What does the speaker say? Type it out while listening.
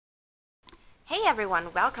Hey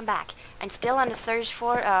everyone, welcome back. I'm still on the search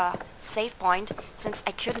for a save point since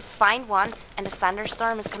I couldn't find one and the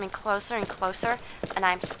thunderstorm is coming closer and closer and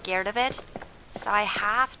I'm scared of it. So I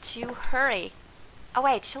have to hurry. Oh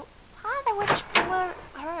wait, there were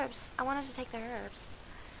herbs. I wanted to take the herbs.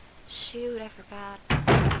 Shoot, I forgot. I'm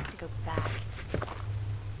gonna go back.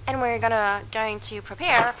 And we're going to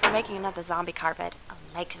prepare for making another zombie carpet. I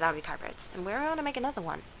like zombie carpets. And we're gonna make another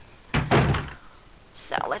one.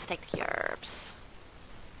 So let's take the herbs.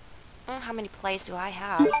 How many plays do I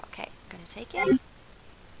have? Okay, I'm gonna take it.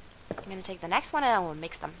 I'm gonna take the next one and I will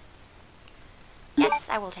mix them. Yes,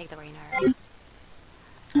 I will take the green herb.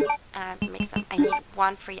 And mix them. I need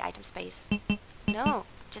one free item space. No,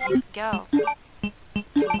 just go.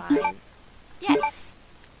 Combine. Yes!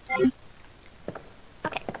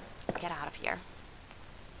 Okay, get out of here.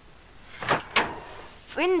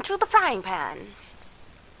 Into the frying pan.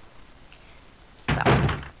 So,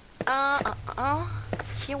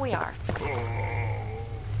 here we are.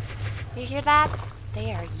 You hear that?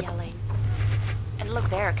 They are yelling. And look,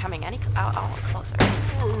 they're coming closer.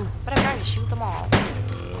 But I'm going to shoot them all.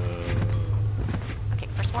 Okay,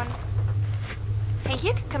 first one. Hey,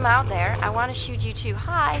 you can come out there. I want to shoot you too.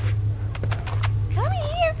 Hi. Come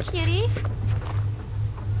here, kitty.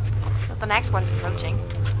 So the next one is approaching.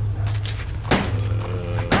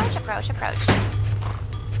 Approach, approach, approach.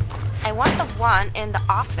 I want the one in the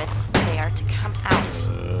office there to come out.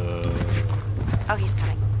 Oh, he's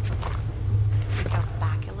coming. Go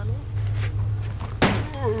back a little.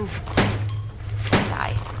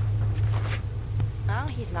 Die. Oh,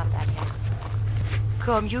 he's not dead yet.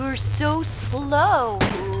 Come, you're so slow.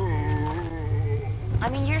 I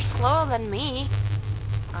mean, you're slower than me.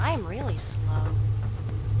 I'm really slow.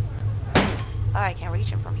 Oh, I can't reach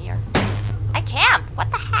him from here. I can't! What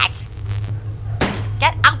the heck?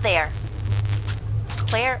 Get out there!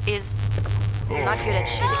 Claire is not good at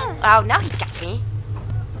shooting. Oh, now he got me.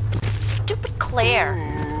 Stupid Claire.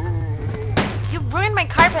 You ruined my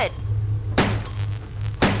carpet.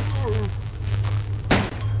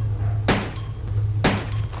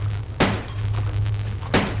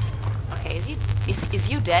 Okay, is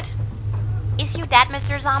you dead? Is you dead,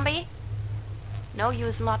 Mr. Zombie? No, you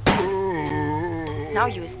is not dead. No,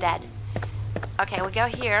 you is dead. Okay, we go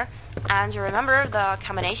here. And you remember the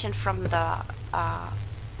combination from the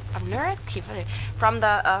from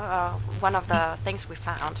the one of the things we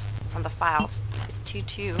found from the files. It's 2,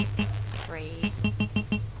 2, 3,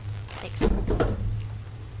 6. And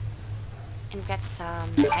we've got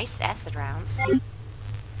some nice acid rounds.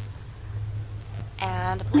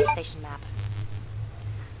 And a police station map.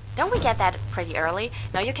 Don't we get that pretty early?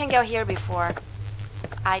 No, you can go here before.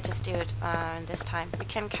 I just do it this time. You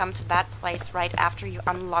can come to that place right after you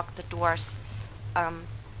unlock the doors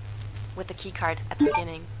with the key card at the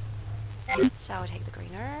beginning. So I take the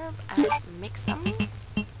green herb and mix them.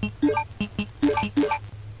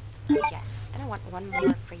 Yes, and I want one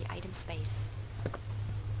more free item space.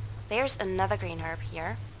 There's another green herb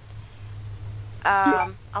here.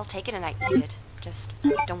 I'll take it and I eat it. Just,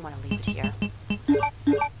 I don't want to leave it here.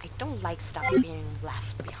 I don't like stuff being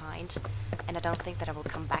left behind. And I don't think that I will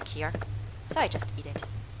come back here. So I just eat it.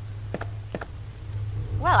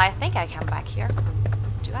 Well, I think I come back here.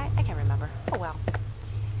 Do I? I can't remember. Oh well.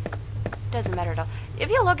 Doesn't matter at all. If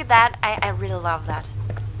you look at that, I really love that.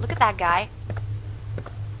 Look at that guy.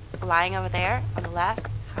 Lying over there on the left.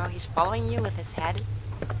 How he's following you with his head.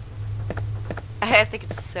 I think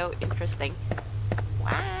it's so interesting.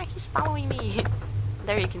 Wow, he's following me.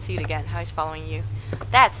 There you can see it again, how he's following you.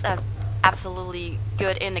 That's an absolutely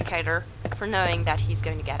good indicator for knowing that he's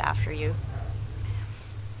going to get after you.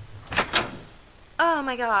 Oh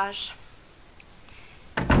my gosh.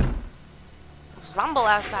 Rumble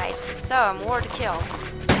outside. So, more to kill.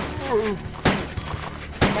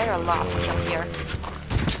 There are a lot to kill here.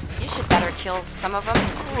 You should better kill some of them.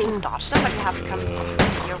 You can dodge them, but you have to come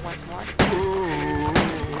here once more.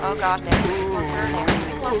 Oh god, they're coming closer, they're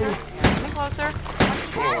coming closer, they're coming closer.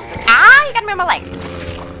 Ah, you got me on my leg.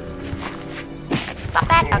 Stop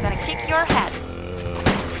that, I'm gonna kick your head.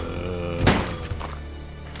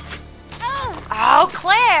 Oh,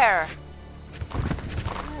 Claire!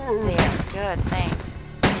 There, good thing.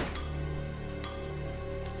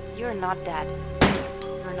 You're not dead.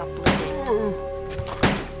 You're not bleeding.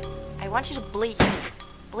 I want you to bleed.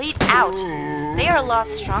 Bleed out. They are a lot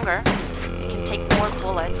stronger. You can take more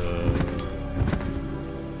bullets.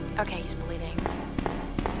 Okay, he's bleeding.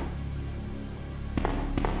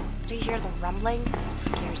 Do you hear the rumbling? It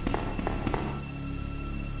scares me.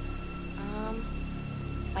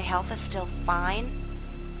 My health is still fine.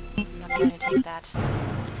 I'm not going to take that.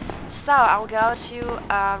 So I'll go to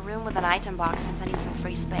a room with an item box since I need some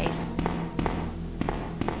free space.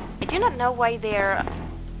 I do not know why they're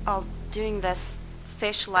doing this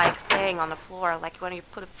fish-like thing on the floor, like when you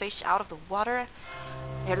put a fish out of the water.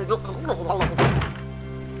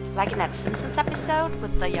 Like in that Simpsons episode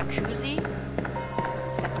with the jacuzzi.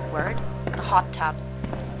 Is that the word? The hot tub.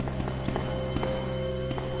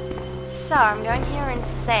 So I'm going here and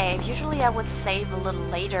save. Usually I would save a little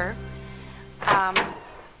later.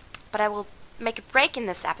 But I will make a break in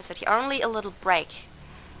this episode here. Only a little break.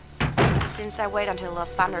 Since I wait until the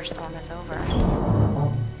thunderstorm is over.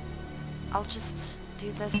 I'll just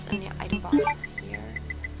do this in the item box here.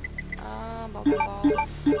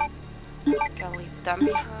 Balls. Gotta leave them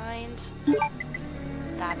behind.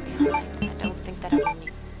 That behind. I don't think that I will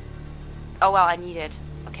need... Oh well, I need it.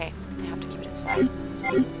 Okay, I have to keep it inside.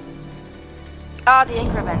 Oh, the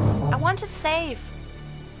ink ribbons. I want to save.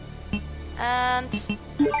 And...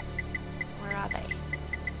 where are they?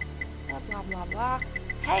 Blah, blah, blah, blah.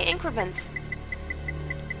 Hey, ink ribbons.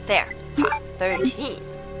 There. Ha, 13.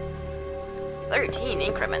 13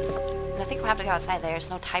 ink ribbons. And I think we'll have to go outside. There's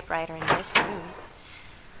no typewriter in this room.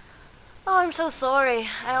 Oh, I'm so sorry.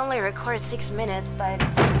 I only recorded 6 minutes, but...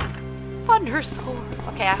 thunderstorm.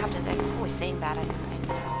 Okay, I have to... I'm always saying that.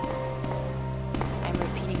 I'm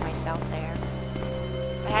repeating myself there.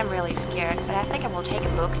 But I'm really scared. But I think I will take a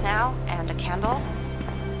book now and a candle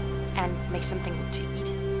and make something to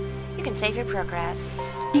eat. You can save your progress.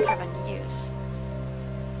 Ink ribbon use.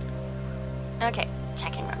 Okay,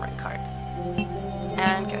 checking memory card.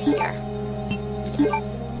 And go here. Yes.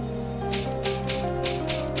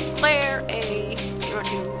 Clear a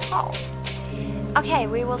 02 hall. Okay,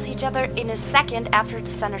 we will see each other in a second after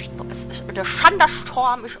the thunderstorm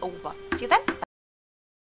is over. See you then.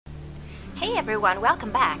 Hey everyone,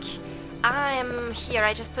 welcome back. I'm here.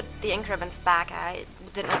 I just put the ink ribbons back. I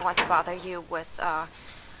didn't want to bother you with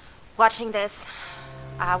watching this,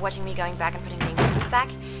 watching me going back and putting the ink ribbons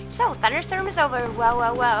back. So, thunderstorm is over.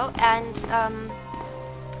 Whoa. And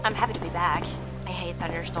I'm happy to be back. I hate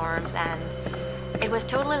thunderstorms, and it was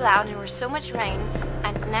totally loud, and there was so much rain,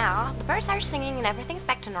 and now the birds are singing and everything's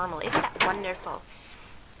back to normal. Isn't that wonderful?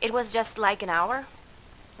 It was just like an hour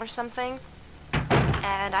or something,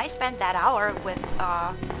 and I spent that hour with,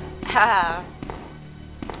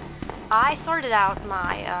 I sorted out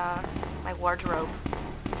my, my wardrobe.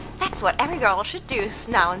 That's what every girl should do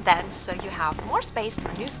now and then, so you have more space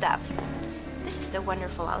for new stuff. This is so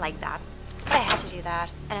wonderful, I like that. But I had to do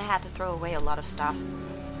that, and I had to throw away a lot of stuff.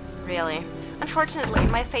 Really. Unfortunately,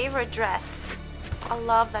 my favorite dress. I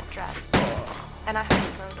love that dress. And I have to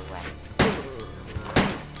throw it away.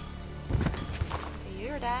 You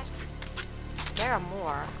hear that? There are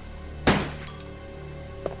more.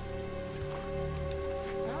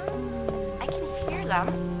 Oh, I can hear them.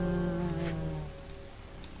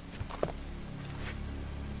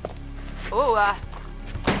 Oh,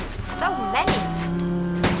 so many.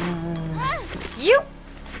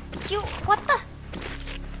 You, what the?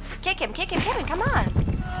 Kick him, come on.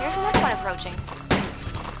 Here's another one approaching.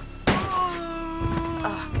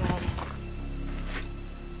 Oh, good.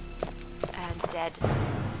 And dead.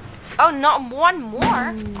 Oh, not one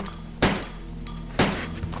more.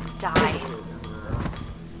 Die.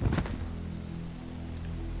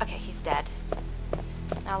 Okay, he's dead.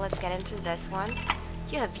 Now let's get into this one.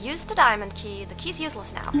 You have used the diamond key. The key's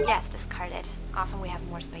useless now. Yes, discard it. Awesome, we have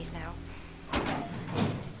more space now.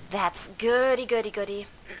 That's goody.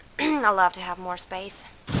 I love to have more space.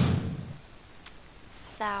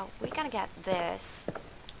 So, we're gonna get this.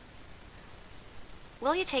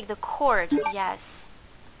 Will you take the cord? Yes.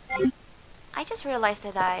 I just realized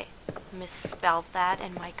that I misspelled that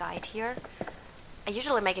in my guide here. I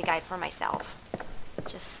usually make a guide for myself,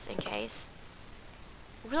 just in case.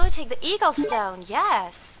 Will you take the eagle stone?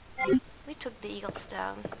 Yes. We took the eagle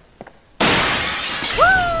stone. Woo!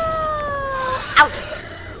 Out!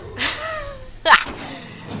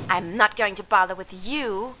 I'm not going to bother with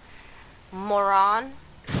you, moron.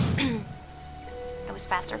 That was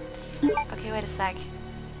faster. Okay, wait a sec.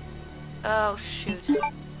 Oh, shoot.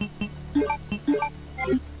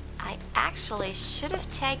 I actually should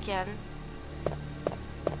have taken the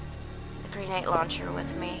grenade launcher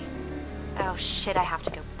with me. Oh shit, I have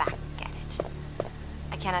to go back and get it.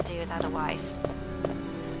 I cannot do it otherwise.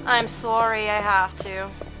 I'm sorry, I have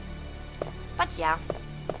to. But yeah.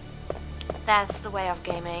 That's the way of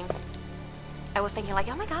gaming. I was thinking like,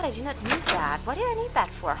 oh my god, I do not need that. What did I need that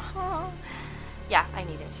for? Huh? Yeah, I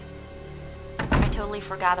need it. I totally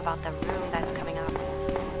forgot about the room that's coming up.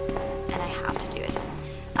 And I have to do it.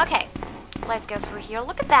 Okay, let's go through here.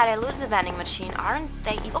 Look at that, I looted the vending machine. Aren't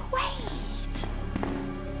they evil? Oh, wait!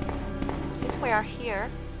 we are here.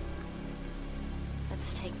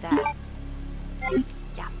 Let's take that.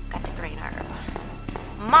 Yeah, got the green herb.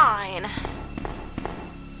 Mine!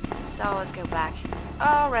 So let's go back.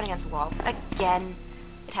 Oh, run against the wall. Again.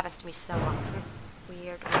 It happens to me so often.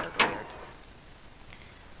 Weird.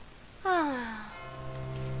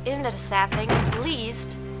 Isn't it a sad thing? At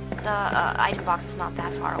least the item box is not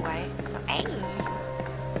that far away. So, hey!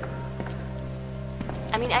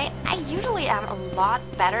 I mean, I usually am a lot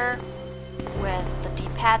better with the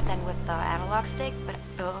D-pad than with the analog stick, but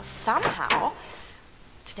somehow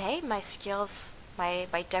today my skills, my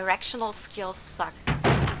directional skills suck.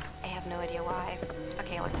 I have no idea why.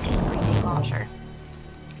 Okay, let's take the grenade launcher.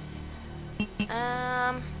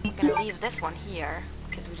 I'm gonna leave this one here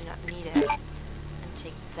because we do not need it, and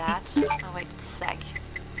take that. Oh wait a sec.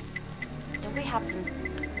 Don't we have some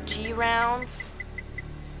G rounds?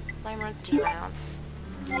 Flame round G rounds.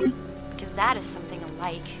 Because that is something I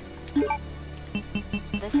like.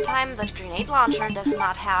 This time the grenade launcher does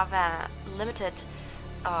not have a limited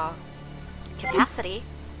capacity.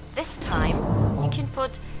 This time you can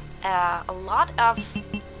put a lot of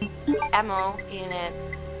ammo in it.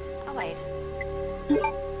 Oh wait.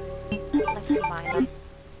 Let's combine them.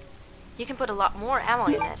 You can put a lot more ammo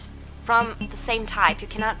in it from the same type. You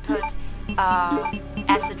cannot put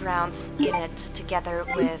acid rounds in it together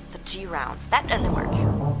with the G rounds. That doesn't work.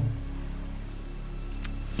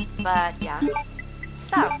 But yeah.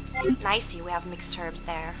 So, nicey, we have mixed herbs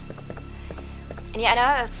there. And yeah, I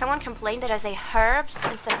know someone complained that I say herbs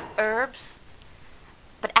instead of herbs.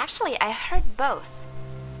 But actually, I heard both.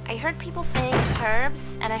 I heard people saying herbs,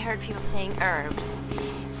 and I heard people saying herbs.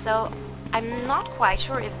 So, I'm not quite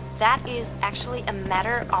sure if that is actually a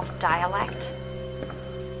matter of dialect.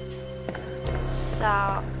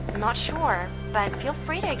 So, not sure, but feel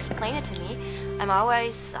free to explain it to me. I'm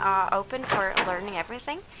always open for learning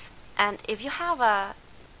everything. And if you have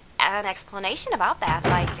an explanation about that,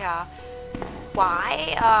 like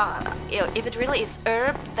why, if it really is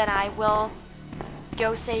herb, then I will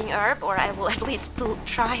go saying herb, or I will at least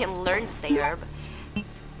try and learn to say herb.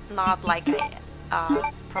 Not like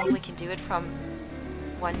I probably can do it from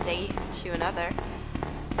one day to another.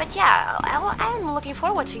 But yeah, I'm looking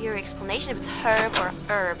forward to your explanation if it's herb or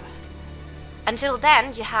herb. Until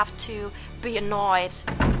then, you have to be annoyed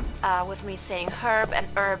with me saying herb and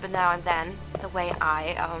herb now and then, the way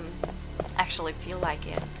I actually feel like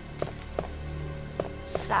it.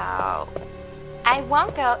 So, I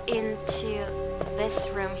won't go into this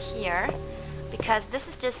room here, because this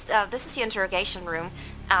is just, this is the interrogation room,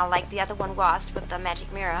 like the other one was with the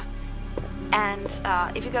magic mirror. And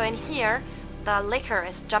if you go in here, the liquor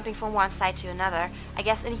is jumping from one side to another. I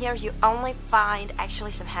guess in here you only find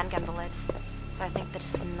actually some handgun bullets. So I think that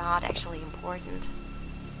is not actually important.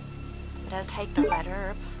 But I'll take the red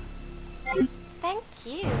herb. Thank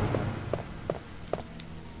you.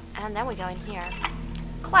 And then we go in here.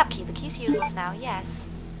 Club key. The key's useless now. Yes.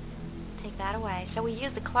 Take that away. So we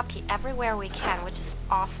use the club key everywhere we can, which is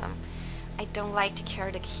awesome. I don't like to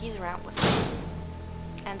carry the keys around with me.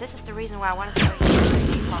 And this is the reason why I wanted to use the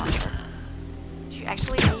grenade launcher. You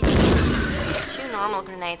actually need 2 normal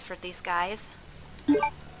grenades for these guys. And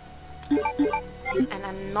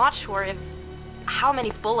I'm not sure if how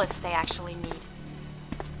many bullets they actually need.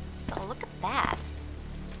 So look at that.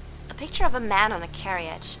 A picture of a man on a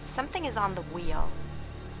carriage. Something is on the wheel.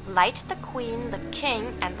 Light the queen, the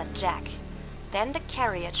king, and the jack. Then the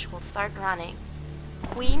carriage will start running.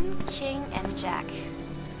 Queen, king, and jack.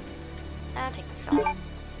 And take the film.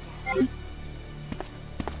 Yes.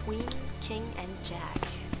 Queen, king, and jack.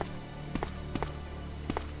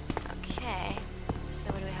 Okay.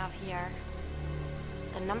 So what do we have here?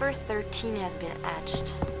 The number 13 has been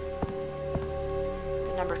etched.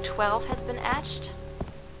 The number 12 has been etched.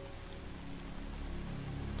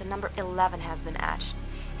 The number 11 has been etched.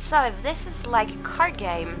 So if this is like a card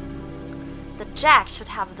game, the jack should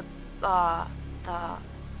have the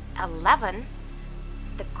 11,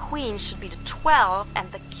 the queen should be the 12,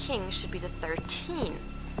 and the king should be the 13,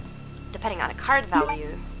 depending on a card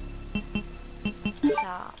value.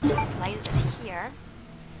 So just place it here.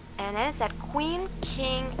 And then it's at queen,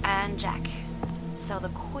 king, and jack. So the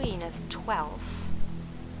queen is 12.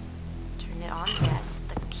 Turn it on, yes.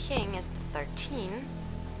 The king is the 13.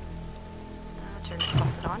 Turn the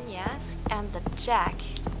faucet on, yes. And the jack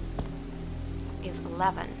is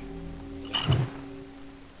 11. Yes.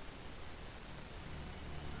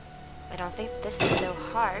 I don't think this is so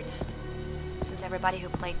hard, since everybody who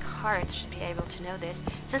played cards should be able to know this.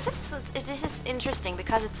 Since this is interesting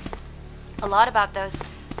because it's a lot about those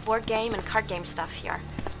board game and card game stuff here.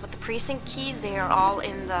 With the precinct keys, they are all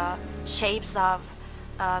in the shapes of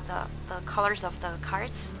the colors of the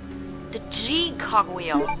cards. The G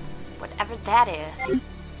cogwheel, whatever that is.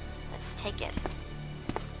 Let's take it.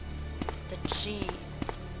 The G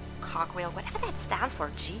cogwheel, whatever that stands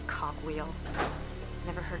for. G cogwheel.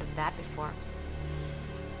 Never heard of that before.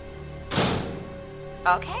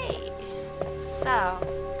 Okay, so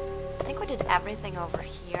I think we did everything over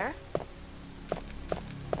here.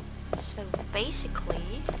 So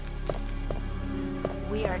basically,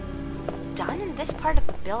 we are done in this part of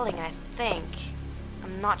the building, I think.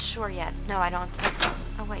 I'm not sure yet. No, I don't think so.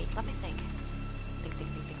 Oh wait, let me think. Think.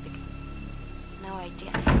 No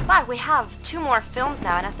idea. But we have 2 more films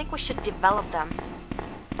now, and I think we should develop them.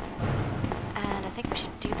 And I think we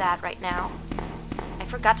should do that right now. I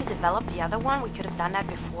forgot to develop the other one. We could have done that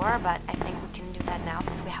before, but I think we can do that now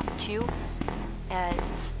since we have 2. And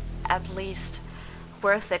it's at least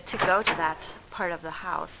worth it to go to that part of the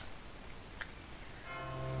house.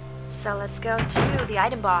 So let's go to the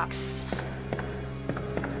item box.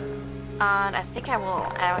 And I think I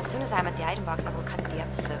will, as soon as I'm at the item box, I will cut the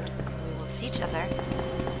episode. We will see each other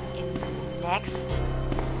in the next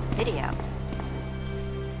video.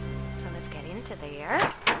 So let's get into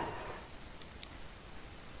there.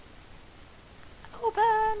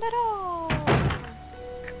 Open the door!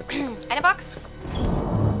 Item box!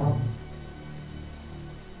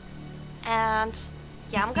 And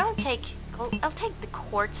yeah, I'm gonna take, I'll take the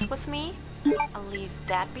quartz with me. I'll leave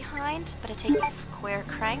that behind, but I take the square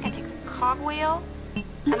crank, I take the cogwheel,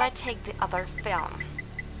 and I take the other film.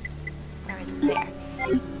 Where is it? There.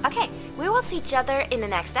 Okay, we will see each other in the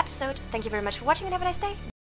next episode. Thank you very much for watching and have a nice day.